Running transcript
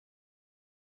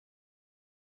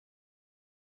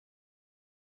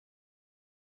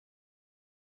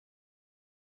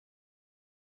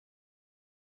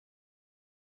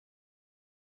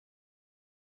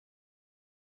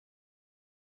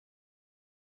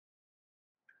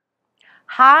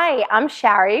Hi, I'm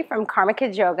Shari from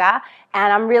KKY Yoga,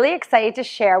 and I'm really excited to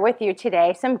share with you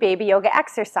today some baby yoga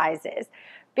exercises.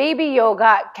 Baby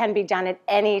yoga can be done at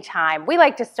any time. We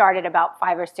like to start at about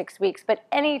 5 or 6 weeks, but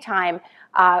any time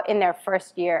in their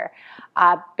first year.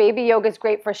 Baby yoga is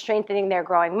great for strengthening their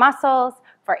growing muscles,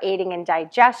 for aiding in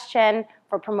digestion,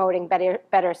 for promoting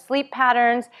better sleep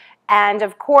patterns, and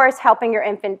of course, helping your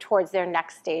infant towards their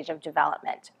next stage of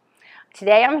development.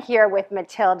 Today I'm here with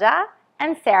Matilda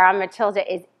and Sarah.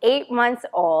 Matilda is 8 months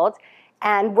old,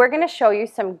 and we're going to show you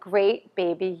some great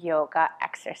baby yoga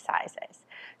exercises.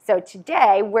 So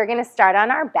today we're going to start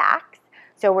on our backs.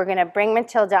 So we're going to bring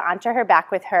Matilda onto her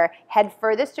back with her head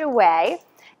furthest away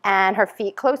and her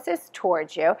feet closest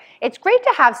towards you. It's great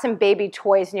to have some baby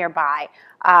toys nearby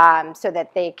so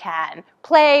that they can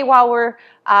play while we're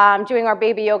doing our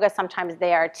baby yoga. Sometimes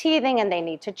they are teething and they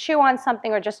need to chew on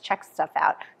something or just check stuff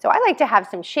out. So I like to have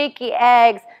some shaky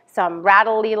eggs, some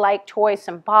rattly-like toys,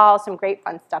 some balls, some great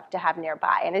fun stuff to have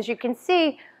nearby. And as you can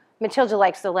see, Matilda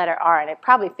likes the letter R, and it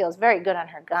probably feels very good on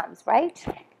her gums, right?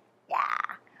 Yeah.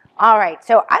 All right,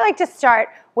 so I like to start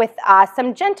with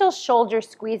some gentle shoulder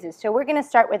squeezes. So we're going to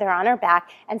start with her on her back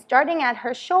and starting at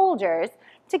her shoulders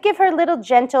to give her little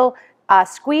gentle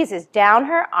squeezes down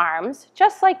her arms,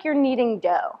 just like you're kneading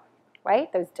dough,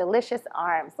 right? Those delicious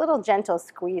arms, little gentle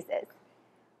squeezes.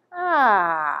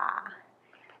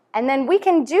 And then we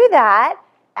can do that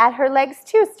at her legs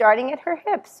too, starting at her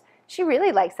hips. She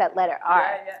really likes that letter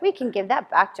R. Yeah. We can give that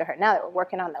back to her now that we're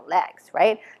working on the legs,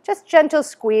 right? Just gentle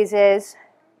squeezes,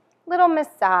 little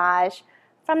massage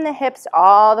from the hips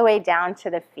all the way down to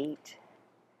the feet.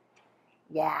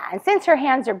 Yeah, and since her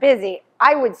hands are busy,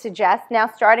 I would suggest now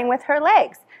starting with her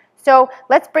legs. So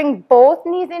let's bring both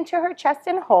knees into her chest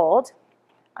and hold.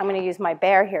 I'm going to use my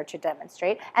bear here to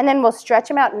demonstrate. And then we'll stretch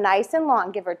them out nice and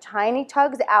long. Give her tiny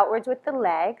tugs outwards with the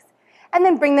legs. And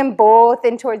then bring them both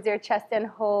in towards their chest and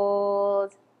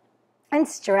hold. And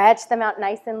stretch them out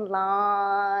nice and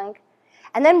long.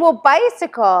 And then we'll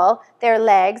bicycle their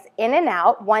legs in and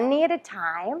out, one knee at a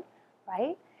time,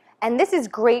 right? And this is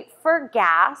great for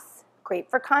gas, great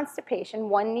for constipation,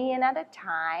 one knee in at a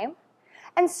time.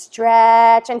 And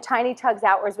stretch and tiny tugs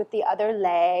outwards with the other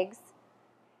legs.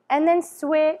 And then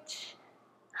switch,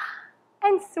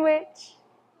 and switch,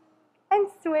 and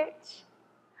switch.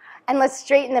 And let's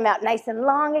straighten them out nice and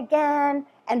long again,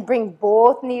 and bring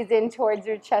both knees in towards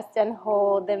your chest and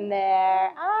hold them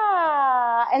there.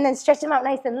 And then stretch them out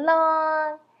nice and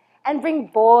long, and bring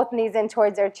both knees in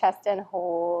towards our chest and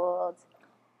hold.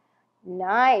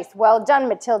 Nice. Well done,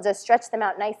 Matilda. Stretch them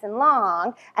out nice and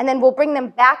long, and then we'll bring them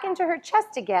back into her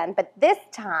chest again, but this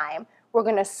time, we're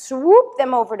going to swoop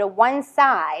them over to one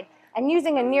side, and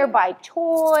using a nearby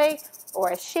toy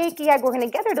or a shaky egg, we're going to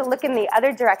get her to look in the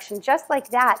other direction just like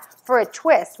that for a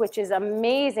twist, which is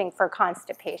amazing for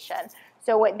constipation.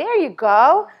 So there you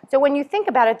go. So when you think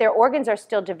about it, their organs are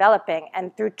still developing,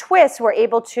 and through twists, we're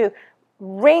able to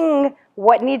wring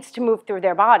what needs to move through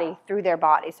their body.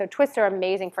 So twists are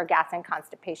amazing for gas and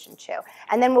constipation too.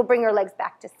 And then we'll bring her legs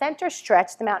back to center,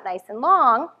 stretch them out nice and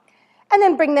long, and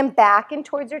then bring them back in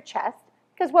towards her chest,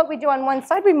 because what we do on one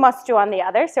side, we must do on the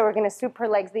other. So we're going to swoop her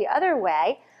legs the other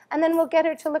way, and then we'll get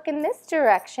her to look in this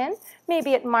direction,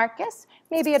 maybe at Marcus,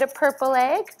 maybe at a purple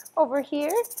egg over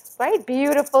here, right?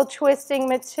 Beautiful twisting,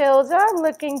 Matilda,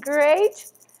 looking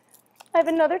great. I have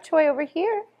another toy over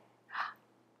here.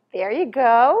 There you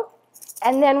go.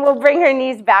 And then we'll bring her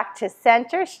knees back to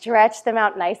center, stretch them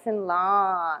out nice and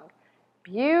long.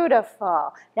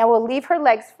 Beautiful. Now we'll leave her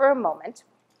legs for a moment.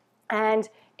 And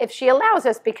if she allows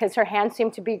us, because her hands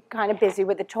seem to be kind of busy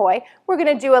with the toy, we're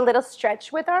going to do a little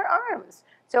stretch with our arms.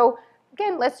 So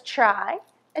again, let's try.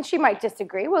 And she might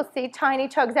disagree. We'll see tiny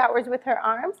tugs outwards with her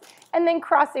arms, and then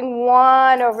crossing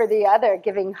one over the other,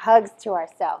 giving hugs to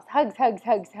ourselves. Hugs, hugs,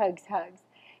 hugs, hugs, hugs.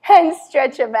 And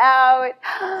stretch them out.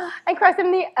 And cross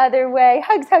them the other way.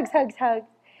 Hugs, hugs, hugs, hugs.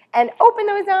 And open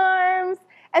those arms.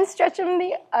 And stretch them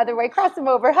the other way. Cross them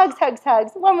over. Hugs, hugs,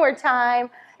 hugs. One more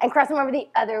time. And cross them over the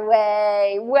other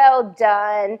way. Well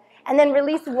done. And then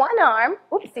release one arm.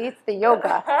 Oopsie, it's the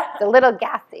yoga. It's a little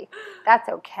gassy. That's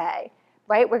okay.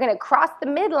 Right? We're going to cross the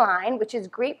midline, which is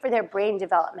great for their brain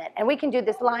development. And we can do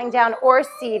this lying down or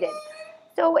seated.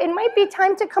 So it might be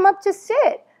time to come up to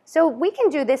sit. So we can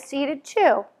do this seated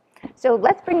too. So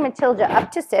let's bring Matilda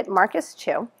up to sit, Marcus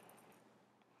too.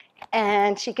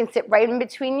 And she can sit right in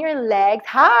between your legs.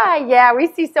 Hi, yeah,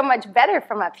 we see so much better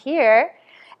from up here.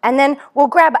 And then we'll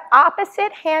grab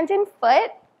opposite hand and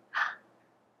foot.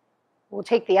 We'll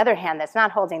take the other hand that's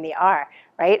not holding the R,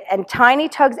 right? And tiny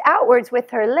tugs outwards with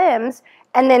her limbs,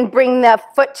 and then bring the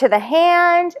foot to the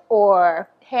hand or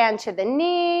hand to the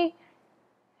knee.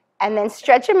 And then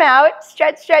stretch them out,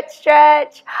 stretch, stretch,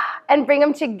 stretch, and bring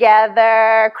them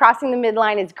together. Crossing the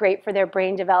midline is great for their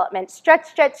brain development. Stretch,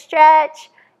 stretch, stretch,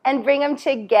 and bring them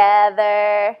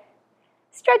together.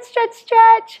 Stretch, stretch,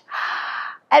 stretch,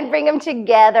 and bring them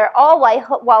together, all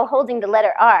while holding the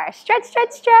letter R. Stretch,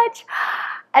 stretch, stretch,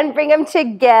 and bring them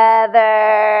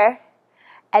together.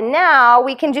 And now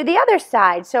we can do the other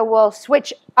side. So we'll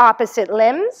switch opposite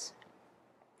limbs.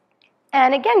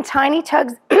 And again, tiny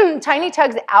tugs, tiny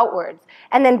tugs outwards,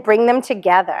 and then bring them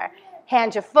together.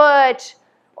 Hand to foot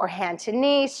or hand to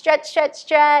knee. Stretch, stretch,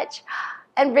 stretch,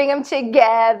 and bring them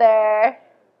together.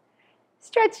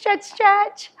 Stretch, stretch,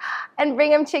 stretch, and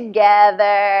bring them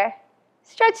together.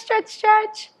 Stretch, stretch,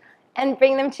 stretch, and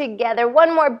bring them together.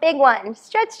 One more big one.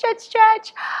 Stretch, stretch,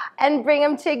 stretch, and bring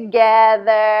them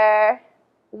together.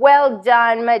 Well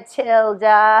done,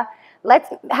 Matilda. Let's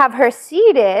have her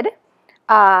seated.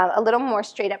 A little more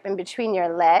straight up in between your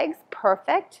legs.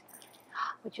 Perfect.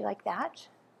 Would you like that?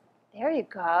 There you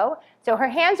go. So her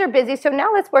hands are busy, so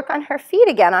now let's work on her feet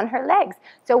again, on her legs.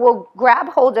 So we'll grab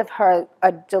hold of her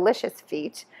delicious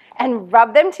feet and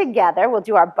rub them together. We'll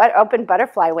do our open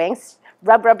butterfly wings.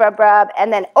 Rub, rub, rub, rub,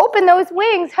 and then open those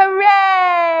wings.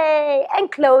 Hooray! And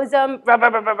close them. Rub,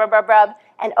 rub, rub, rub, rub, rub, rub.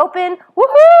 And open.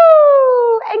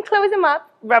 Woohoo! And close them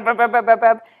up. Rub, rub, rub, rub, rub,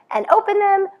 rub. And open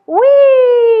them,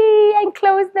 whee, and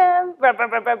close them, rub,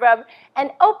 rub, rub, rub, rub,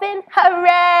 and open,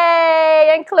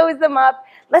 hooray, and close them up.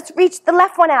 Let's reach the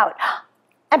left one out,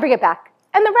 and bring it back,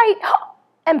 and the right,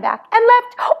 and back, and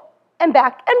left, and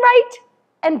back, and right,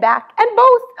 and back, and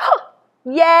both,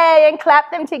 yay, and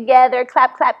clap them together,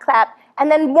 clap, clap, clap,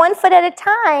 and then one foot at a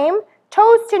time,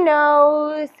 toes to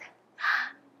nose,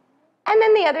 and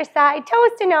then the other side,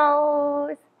 toes to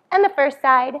nose, and the first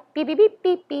side, beep, beep, beep,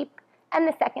 beep, beep. And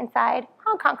the second side,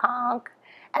 honk, honk, honk.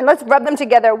 And let's rub them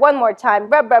together one more time.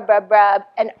 Rub, rub, rub, rub.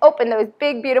 And open those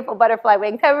big, beautiful butterfly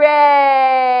wings.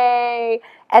 Hooray!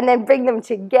 And then bring them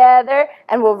together,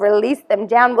 and we'll release them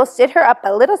down. We'll sit her up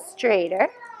a little straighter.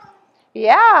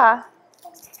 Yeah.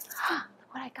 Look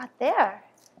what I got there.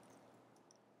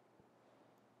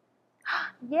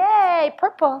 Yay,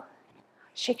 purple.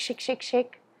 Shake, shake, shake,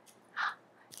 shake.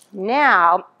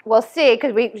 Now, we'll see,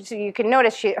 because so you can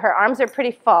notice her arms are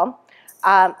pretty full.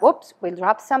 Whoops, we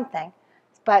dropped something.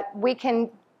 But we can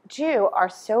do our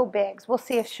so bigs. We'll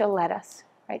see if she'll let us.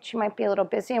 Right? She might be a little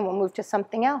busy, and we'll move to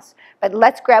something else. But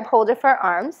let's grab hold of her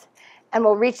arms, and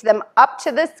we'll reach them up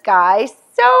to the sky.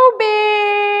 So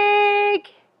big!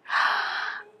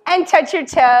 And touch your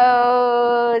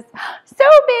toes. So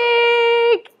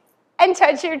big! And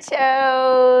touch your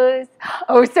toes.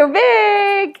 Oh, so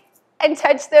big! And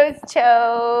touch those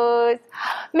toes.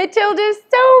 Matilda's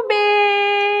so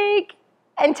big.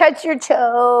 And touch your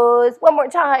toes. One more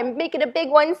time. Make it a big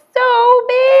one. So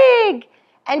big.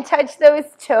 And touch those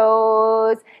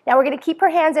toes. Now we're going to keep her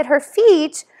hands at her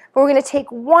feet, but we're going to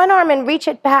take one arm and reach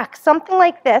it back, something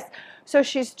like this. So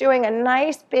she's doing a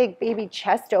nice big baby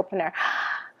chest opener.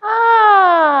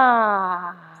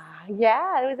 Ah,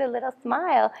 yeah, it was a little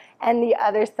smile. And the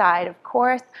other side, of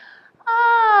course.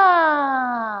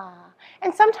 Ah.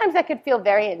 And sometimes that could feel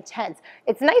very intense.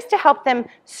 It's nice to help them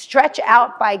stretch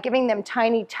out by giving them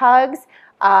tiny tugs.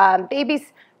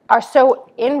 Babies are so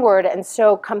inward and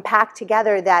so compact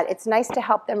together that it's nice to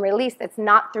help them release. It's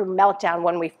not through meltdown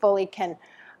when we fully can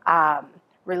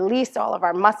release all of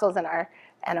our muscles and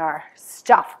our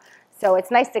stuff. So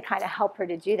it's nice to kind of help her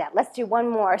to do that. Let's do one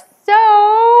more.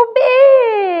 So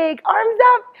big. Arms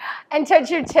up and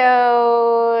touch your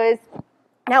toes.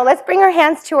 Now let's bring our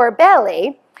hands to our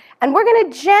belly. And we're going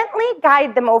to gently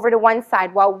guide them over to one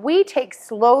side while we take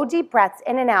slow, deep breaths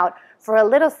in and out for a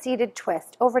little seated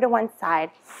twist. Over to one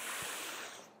side.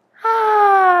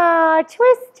 Ah,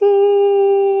 twisty.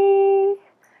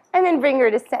 And then bring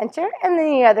her to center. And then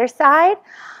the other side.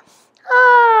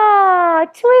 Ah,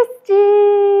 twisty.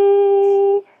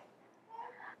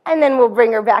 And then we'll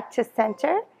bring her back to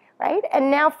center, right?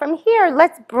 And now from here,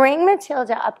 let's bring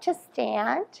Matilda up to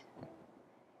stand.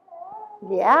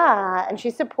 Yeah, and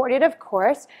she's supported, of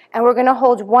course. And we're going to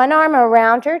hold one arm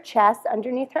around her chest,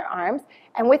 underneath her arms.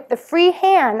 And with the free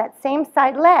hand, that same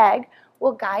side leg,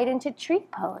 we'll guide into tree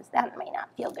pose. That may not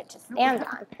feel good to stand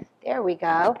on. There we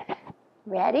go.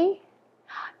 Ready?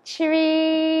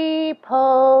 Tree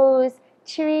pose,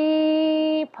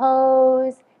 tree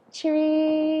pose,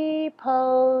 tree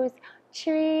pose,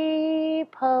 tree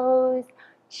pose,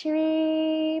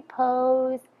 tree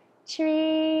pose,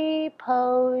 tree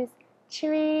pose.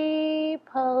 Tree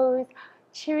pose,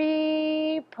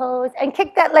 tree pose. And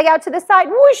kick that leg out to the side,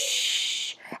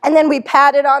 whoosh. And then we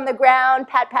pat it on the ground,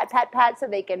 pat, pat, pat, pat, so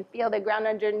they can feel the ground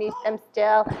underneath them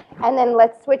still. And then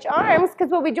let's switch arms, because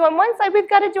what we do on one side, we've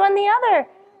got to do on the other,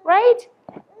 right?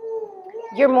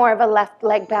 You're more of a left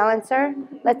leg balancer.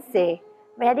 Let's see.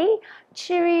 Ready?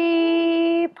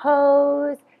 Tree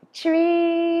pose,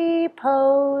 tree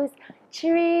pose,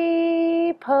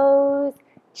 tree pose,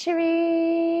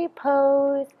 tree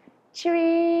pose,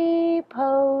 tree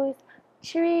pose,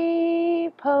 tree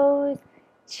pose,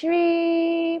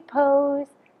 tree pose,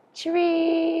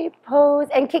 tree pose,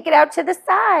 and kick it out to the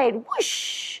side.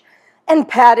 Whoosh! And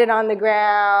pat it on the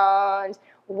ground.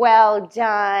 Well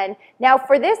done. Now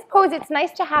for this pose, it's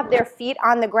nice to have their feet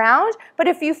on the ground, but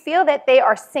if you feel that they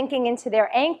are sinking into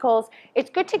their ankles, it's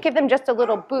good to give them just a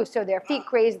little boost so their feet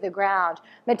graze the ground.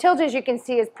 Matilda, as you can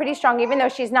see, is pretty strong. Even though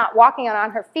she's not walking on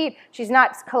her feet, she's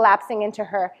not collapsing into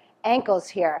her ankles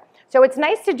here. So it's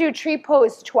nice to do tree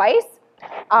pose twice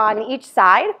on each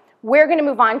side. We're going to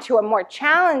move on to a more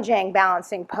challenging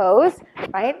balancing pose,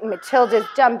 right? Matilda's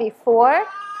done before.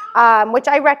 Which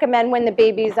I recommend when the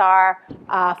babies are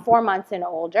 4 months and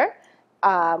older.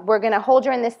 We're going to hold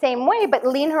her in the same way, but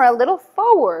lean her a little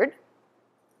forward.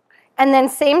 And then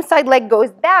same side leg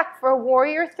goes back for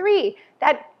warrior 3.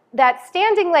 That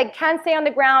standing leg can stay on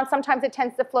the ground. Sometimes it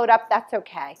tends to float up. That's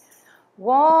okay.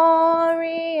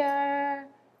 Warrior,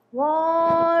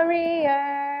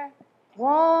 warrior,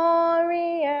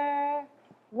 warrior,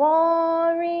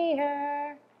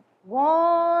 warrior,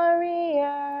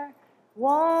 warrior,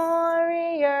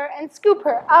 warrior, and scoop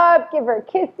her up, give her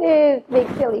kisses, make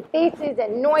silly faces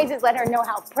and noises, let her know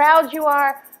how proud you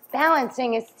are.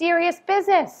 Balancing is serious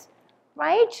business,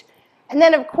 right? And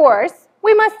then, of course,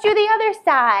 we must do the other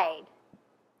side.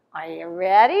 Are you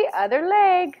ready? Other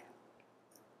leg.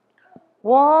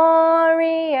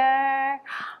 Warrior,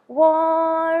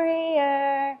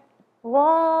 warrior,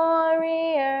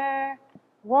 warrior,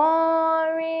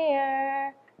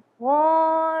 warrior,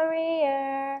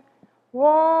 warrior,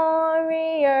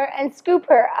 warrior, and scoop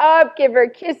her up, give her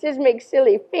kisses, make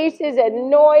silly faces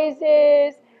and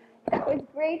noises. That was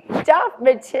great stuff,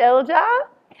 Matilda.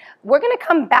 We're going to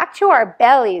come back to our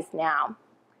bellies now,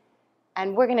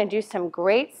 and we're going to do some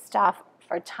great stuff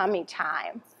for tummy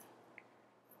time.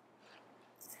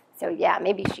 So yeah,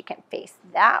 maybe she can face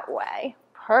that way.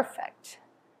 Perfect.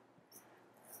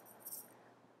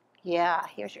 Yeah,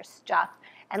 here's your stuff.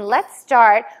 And let's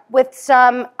start with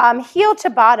some heel to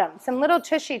bottom, some little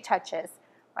tushy touches,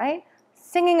 right?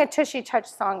 Singing a tushy touch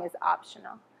song is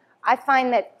optional. I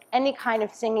find that any kind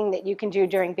of singing that you can do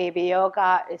during baby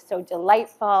yoga is so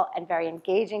delightful and very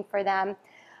engaging for them.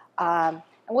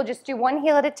 And we'll just do one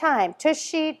heel at a time.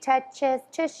 Tushy touches,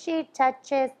 tushy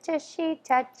touches, tushy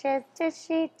touches,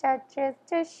 tushy touches,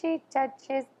 tushy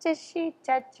touches, tushy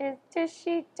touches,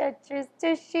 tushy touches,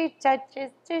 tushy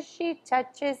touches, tushy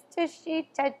touches, tushy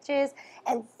touches,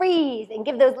 and freeze. And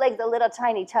give those legs a little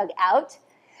tiny tug out.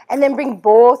 And then bring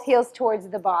both heels towards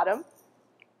the bottom.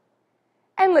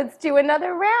 And let's do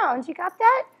another round. You got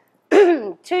that?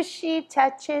 Tushy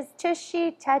touches,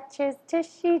 tushy touches,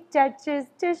 tushy touches,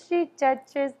 tushy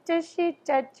touches, tushy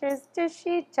touches,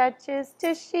 tushy touches,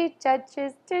 tushy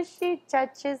touches, tushy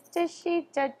touches, tushy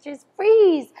touches,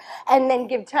 freeze. And then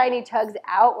give tiny tugs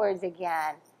outwards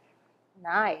again.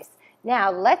 Nice. Now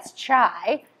let's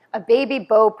try a baby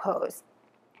bow pose.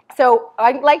 So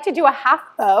I'd like to do a half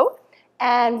bow,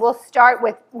 and we'll start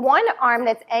with one arm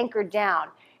that's anchored down.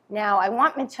 Now, I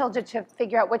want Matilda to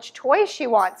figure out which toy she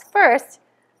wants first,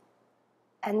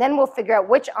 and then we'll figure out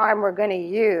which arm we're going to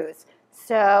use.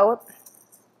 So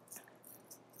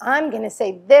I'm going to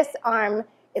say this arm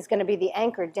is going to be the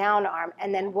anchored down arm,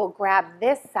 and then we'll grab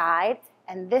this side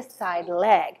and this side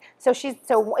leg. So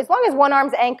as long as one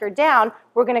arm's anchored down,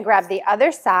 we're going to grab the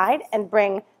other side and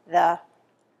bring the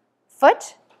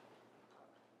foot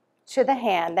to the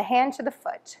hand to the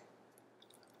foot.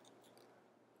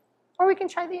 Or we can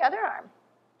try the other arm.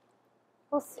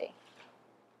 We'll see.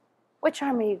 Which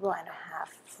arm are you going to have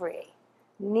free?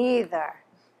 Neither.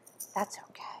 That's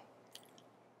okay.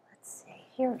 Let's see.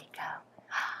 Here we go.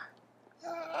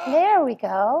 There we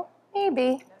go.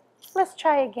 Maybe. Let's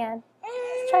try again.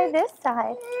 Let's try this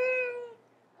side.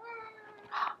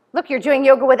 Look, you're doing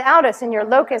yoga without us in your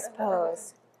locust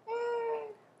pose.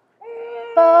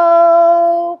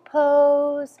 Bow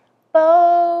pose.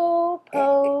 Bow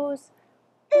pose.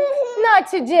 Not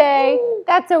today.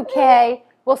 That's okay.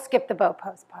 We'll skip the bow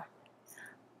pose part.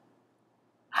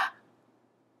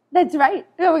 That's right.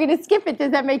 No, we're going to skip it.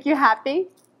 Does that make you happy?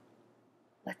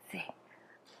 Let's see.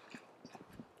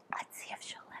 Let's see if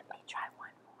she'll let me try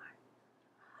one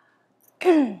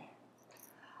more.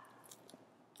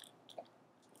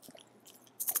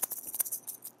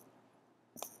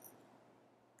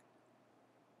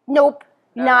 Nope,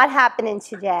 not happening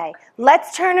today.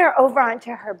 Let's turn her over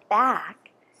onto her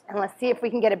back, and let's see if we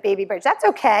can get a baby bridge. That's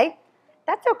okay.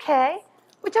 That's okay.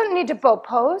 We don't need to boat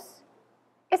pose.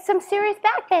 It's some serious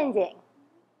back bending.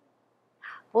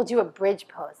 We'll do a bridge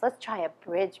pose. Let's try a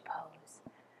bridge pose.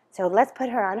 So let's put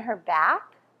her on her back.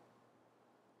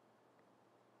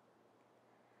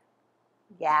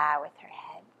 Yeah, with her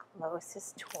head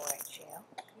closest towards you.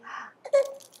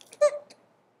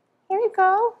 Here we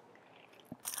go.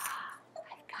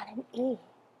 I've got an E.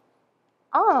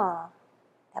 Oh,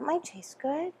 that might taste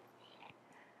good.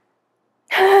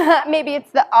 Maybe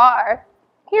it's the R.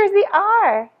 Here's the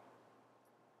R.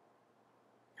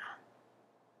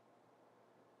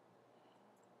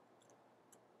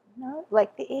 No,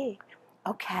 like the E.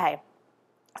 Okay.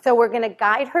 So we're going to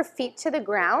guide her feet to the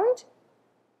ground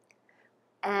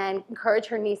and encourage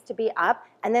her knees to be up.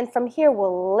 And then from here,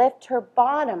 we'll lift her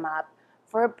bottom up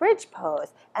for a bridge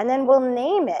pose. And then we'll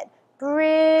name it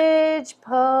bridge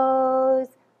pose,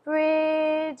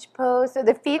 bridge pose. So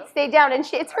the feet stay down. And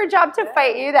it's her job to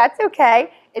fight you. That's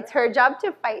okay. It's her job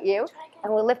to fight you.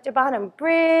 And we'll lift her bottom.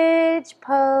 Bridge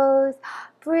pose,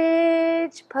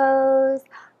 bridge pose,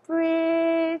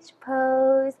 bridge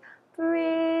pose,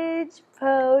 bridge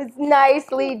pose.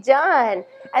 Nicely done.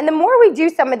 And the more we do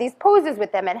some of these poses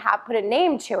with them and put a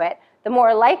name to it, the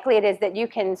more likely it is that you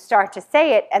can start to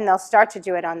say it and they'll start to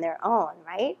do it on their own,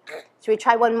 right? Should we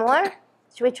try one more?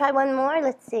 Should we try one more?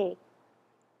 Let's see.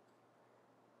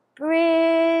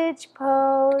 Bridge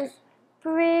pose,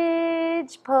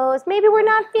 bridge pose. Maybe we're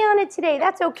not feeling it today.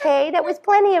 That's okay. That was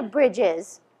plenty of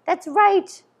bridges. That's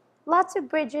right. Lots of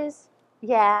bridges.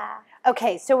 Yeah.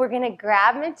 Okay, so we're going to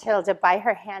grab Matilda by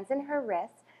her hands and her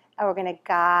wrists, and we're going to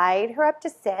guide her up to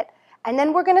sit, and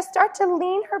then we're going to start to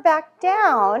lean her back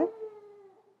down,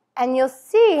 and you'll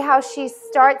see how she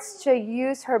starts to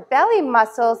use her belly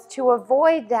muscles to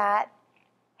avoid that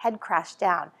head crash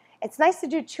down. It's nice to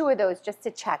do 2 of those just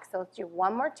to check, so let's do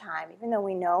one more time, even though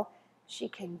we know she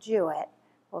can do it.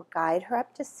 We'll guide her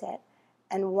up to sit,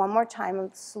 and one more time,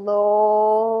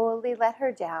 slowly let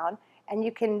her down. And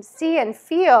you can see and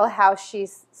feel how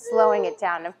she's slowing it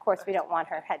down. Of course, we don't want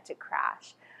her head to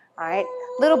crash. All right,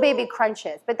 little baby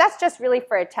crunches. But that's just really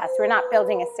for a test. We're not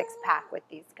building a 6-pack with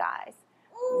these guys.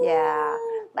 Yeah,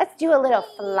 let's do a little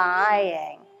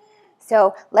flying.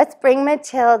 So let's bring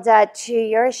Matilda to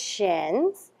your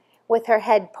shins with her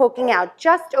head poking out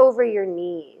just over your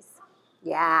knees.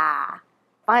 Yeah,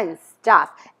 fun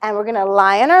stuff. And we're going to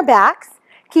lie on our backs,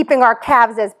 keeping our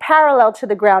calves as parallel to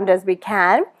the ground as we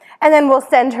can. And then we'll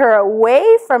send her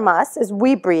away from us as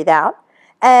we breathe out.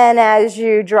 And as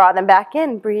you draw them back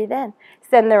in, breathe in.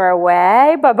 Send her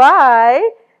away, bye-bye.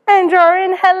 And draw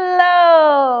in,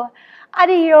 hello,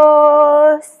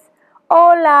 adios,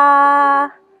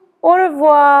 hola, au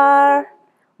revoir,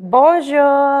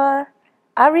 bonjour,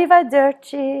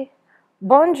 arrivederci,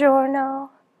 buongiorno,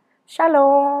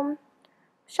 shalom,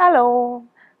 shalom.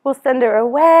 We'll send her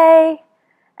away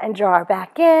and draw her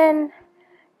back in.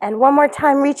 And one more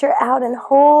time, reach her out and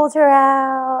hold her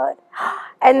out.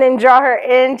 And then draw her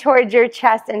in towards your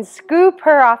chest and scoop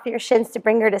her off your shins to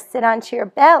bring her to sit onto your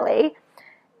belly.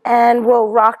 And we'll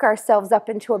rock ourselves up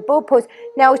into a boat pose.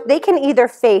 Now, they can either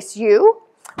face you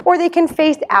or they can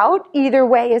face out. Either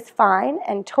way is fine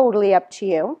and totally up to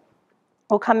you.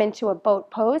 We'll come into a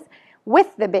boat pose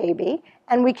with the baby,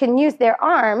 and we can use their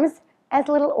arms as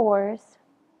little oars.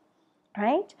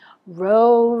 Right?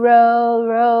 Row, row,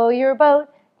 row your boat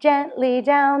gently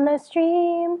down the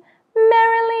stream.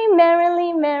 Merrily,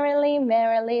 merrily, merrily,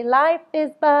 merrily, life is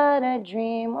but a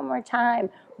dream. One more time.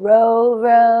 Row,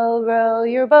 row, row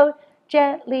your boat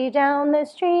gently down the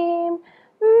stream.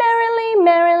 Merrily,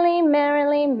 merrily,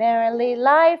 merrily, merrily,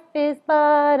 life is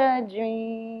but a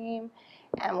dream.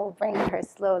 And we'll bring her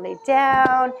slowly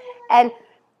down. And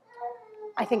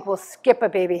I think we'll skip a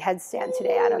baby headstand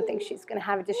today. I don't think she's going to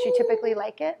have it. Does she typically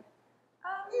like it?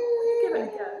 Give it a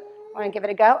go. Want to give it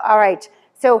a go? All right.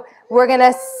 So we're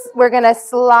gonna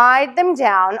slide them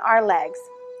down our legs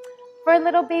for a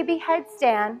little baby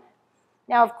headstand.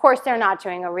 Now, of course, they're not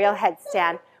doing a real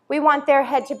headstand. We want their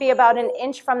head to be about 1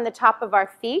 inch from the top of our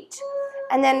feet.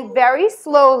 And then very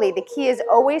slowly, the key is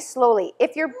always slowly.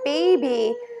 If your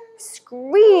baby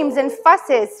screams and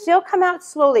fusses, still come out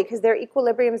slowly because their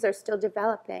equilibriums are still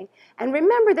developing. And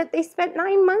remember that they spent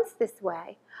 9 months this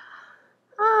way.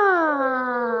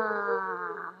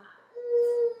 Ah.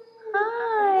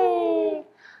 Hi.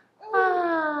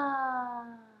 Ah.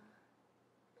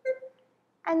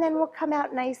 And then we'll come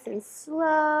out nice and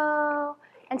slow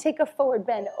and take a forward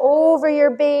bend over your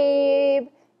babe.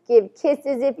 Give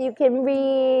kisses if you can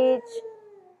reach.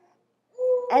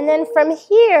 And then from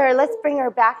here, let's bring her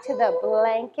back to the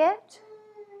blanket.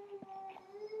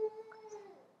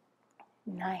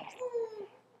 Nice.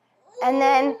 And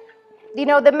then, you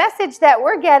know, the message that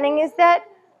we're getting is that,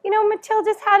 you know,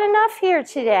 Matilda's had enough here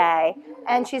today.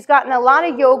 And she's gotten a lot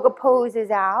of yoga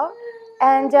poses out.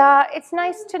 And it's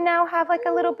nice to now have like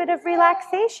a little bit of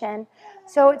relaxation.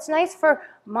 So it's nice for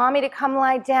mommy to come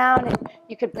lie down, and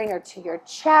you could bring her to your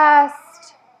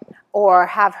chest or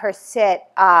have her sit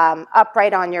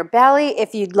upright on your belly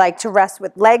if you'd like to rest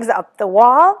with legs up the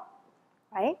wall,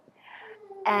 right?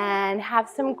 And have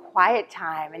some quiet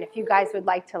time. And if you guys would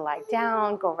like to lie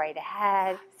down, go right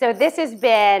ahead. So this has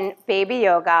been baby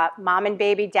yoga, mom and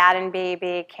baby, dad and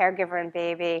baby, caregiver and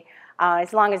baby,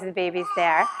 as long as the baby's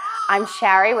there. I'm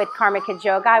Shari with Karma Kids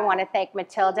Yoga. I want to thank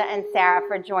Matilda and Sarah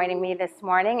for joining me this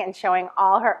morning and showing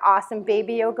all her awesome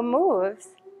baby yoga moves.